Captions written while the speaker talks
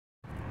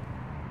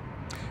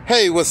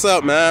Hey, what's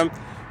up, man?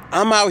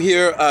 I'm out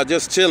here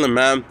just chilling,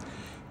 man.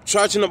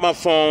 Charging up my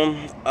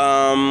phone.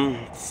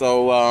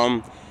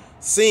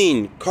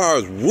 Seen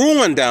cars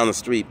ruined down the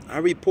street. I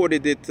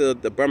reported it to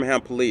the Birmingham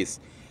police.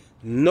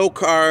 No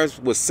cars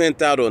was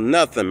sent out or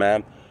nothing,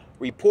 man.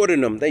 Reported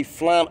them. They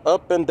flying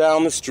up and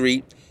down the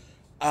street.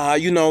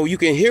 You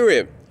can hear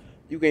it.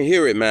 You can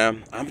hear it,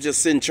 man. I'm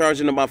just sitting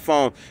charging up my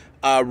phone.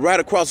 Right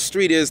across the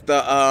street is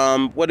the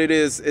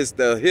It's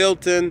the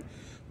Hilton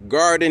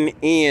Garden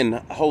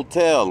Inn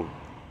Hotel.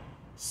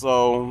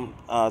 So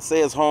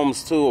say it's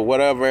Homes too or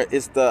whatever.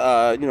 It's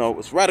the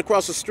it's right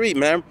across the street,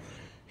 man.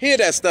 Hear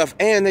that stuff,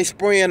 and they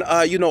spraying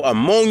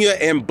ammonia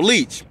and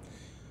bleach.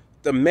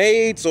 The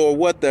maids or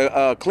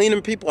the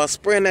cleaning people are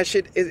spraying that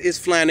shit. It's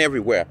flying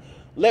everywhere.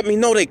 Let me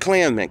know they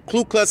Klansmen,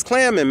 Ku Klux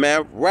Klansmen,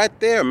 man, right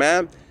there,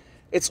 man.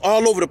 It's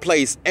all over the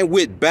place and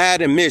with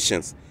bad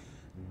emissions.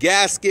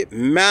 Gasket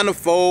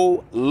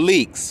manifold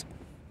leaks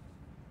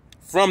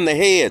from the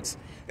heads.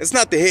 It's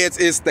not the heads,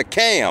 it's the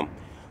cam.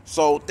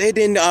 So they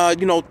didn't,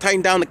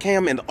 tighten down the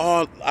cam and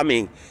all. I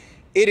mean,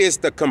 it is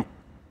the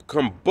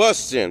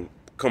combustion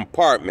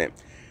compartment.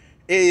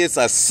 It is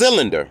a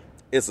cylinder.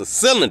 It's a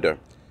cylinder.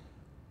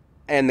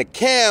 And the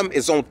cam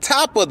is on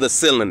top of the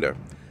cylinder.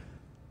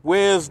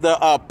 Where's the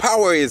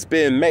power is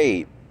being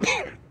made?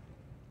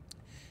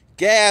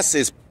 Gas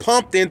is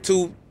pumped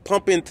into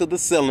the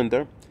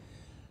cylinder.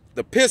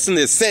 The piston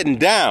is setting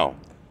down.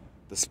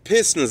 The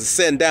piston is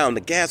setting down.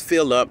 The gas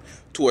fill up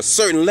to a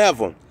certain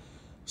level.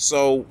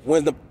 So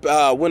when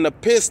the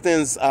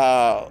pistons,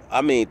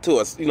 to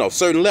a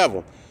certain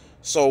level.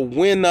 So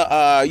when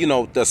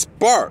the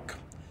spark,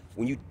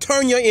 when you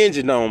turn your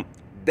engine on,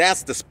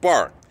 that's the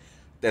spark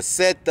that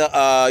set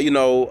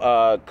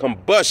the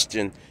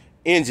combustion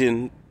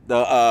engine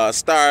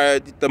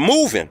start the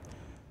moving.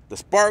 The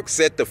spark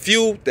set the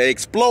fuel, they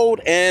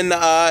explode, and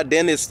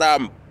then it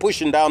start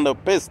pushing down the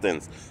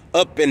pistons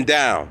up and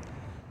down.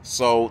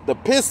 So the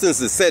pistons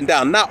is setting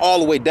down, not all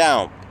the way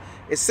down.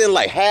 It's sitting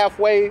like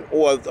halfway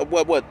or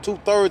what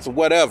 2/3 or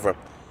whatever.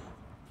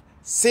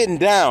 Sitting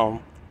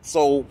down,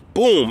 so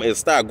boom, it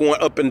start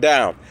going up and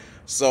down.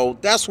 So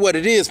that's what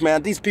it is,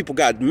 man. These people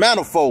got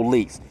manifold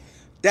leaks.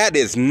 That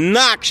is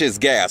noxious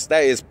gas.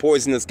 That is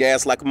poisonous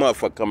gas like a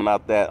motherfucker coming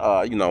out that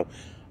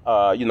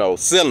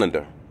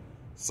cylinder.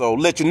 So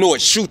let you know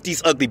it. Shoot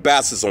these ugly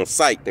bastards on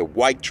sight. They're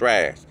white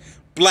trash,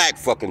 black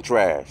fucking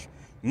trash.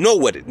 Know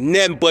what it?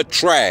 Nothing but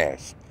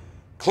trash.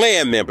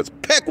 Klan members.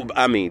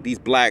 These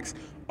blacks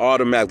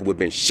automatically would have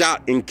been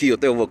shot and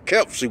killed. They would have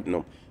kept shooting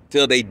them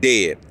till they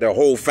dead. Their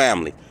whole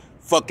family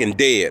fucking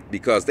dead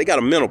because they got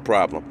a mental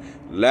problem.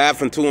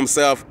 Laughing to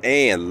himself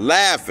and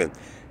laughing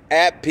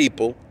at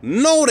people.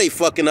 Know they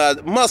fucking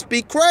must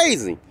be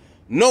crazy.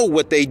 Know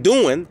what they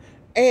doing.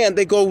 And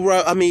they go,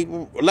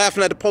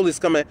 laughing at the police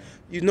coming.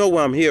 You know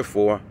what I'm here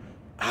for.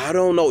 I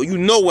don't know. You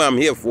know what I'm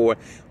here for.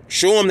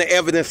 Show them the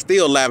evidence,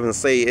 still laughing and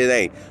say it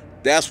ain't.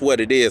 That's what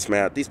it is,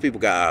 man. These people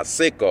got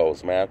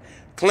sickos, man.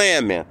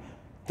 Klansmen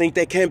think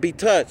they can't be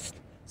touched.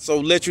 So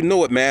let you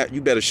know it, man.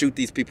 You better shoot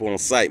these people on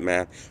sight,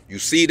 man. You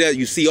see that?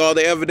 You see all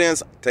the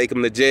evidence? Take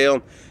them to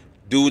jail.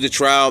 Do the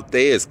trial.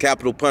 There is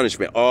capital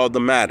punishment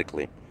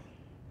automatically.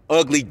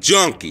 Ugly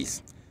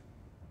junkies.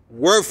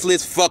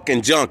 Worthless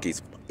fucking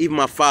junkies. Even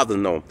my father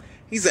know him.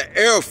 He's an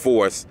Air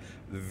Force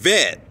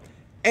vet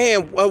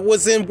and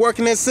was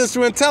working in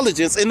Central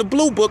Intelligence in the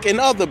Blue Book and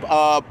other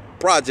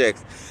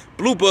projects.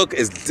 Blue Book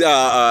is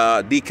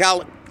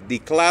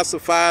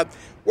declassified,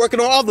 working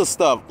on other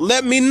stuff.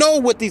 Let me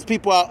know what these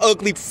people are.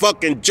 Ugly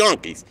fucking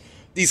junkies.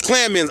 These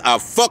Klansmen are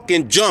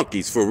fucking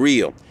junkies for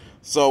real.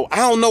 So I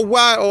don't know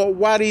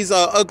why these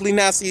ugly,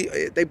 nasty,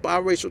 they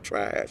biracial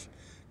trash.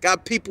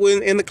 Got people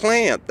in the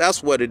Klan.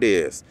 That's what it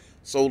is.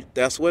 So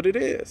that's what it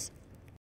is.